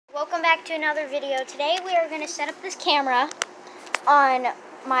back to another video. Today we are going to set up this camera on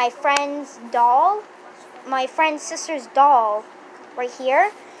my friend's doll, my friend's sister's doll right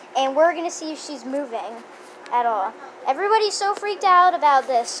here, and we're going to see if she's moving at all. Everybody's so freaked out about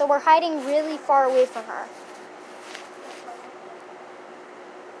this, so we're hiding really far away from her.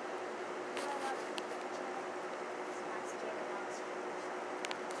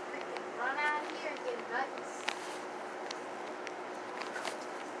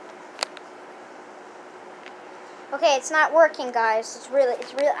 Okay, it's not working, guys. It's really,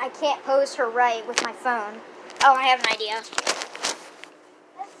 I can't pose her right with my phone. Oh, I have an idea.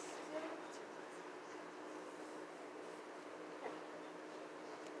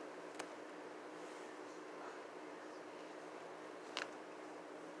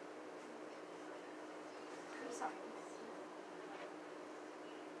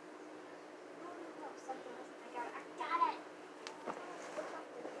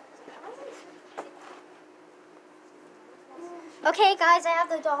 Okay, guys, I have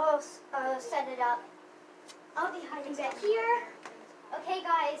the dolls set it up. I'll be hiding back here. Okay,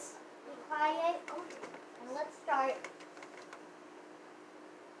 guys, be quiet, and let's start.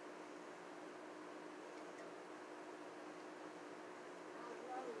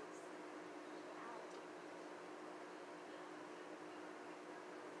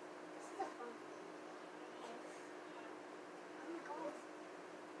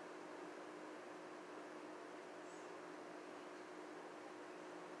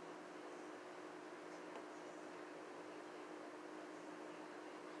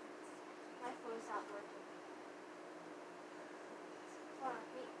 My phone's not working. Hold on,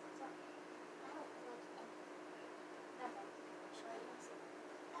 wait, what's up? I don't know. Nothing.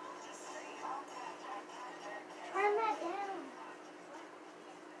 Turn that down.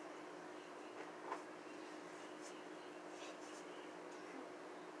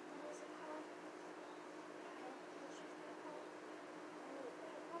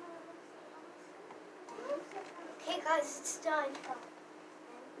 Okay, guys, it's done.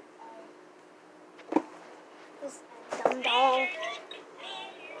 This dumb doll.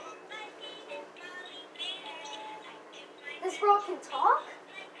 This girl can talk?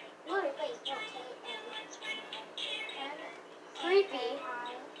 Wait, no. Creepy.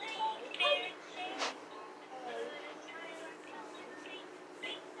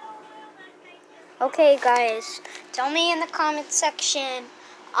 Okay, guys, tell me in the comment section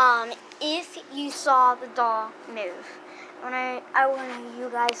if you saw the doll move. I want you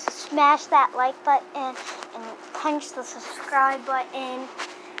guys to smash that like button and punch the subscribe button.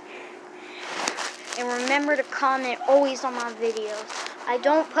 And remember to comment always on my videos. I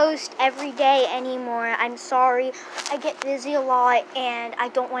don't post every day anymore. I'm sorry. I get busy a lot and I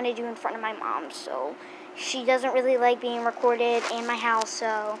don't want to do in front of my mom. So she doesn't really like being recorded in my house.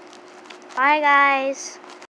 So bye, guys.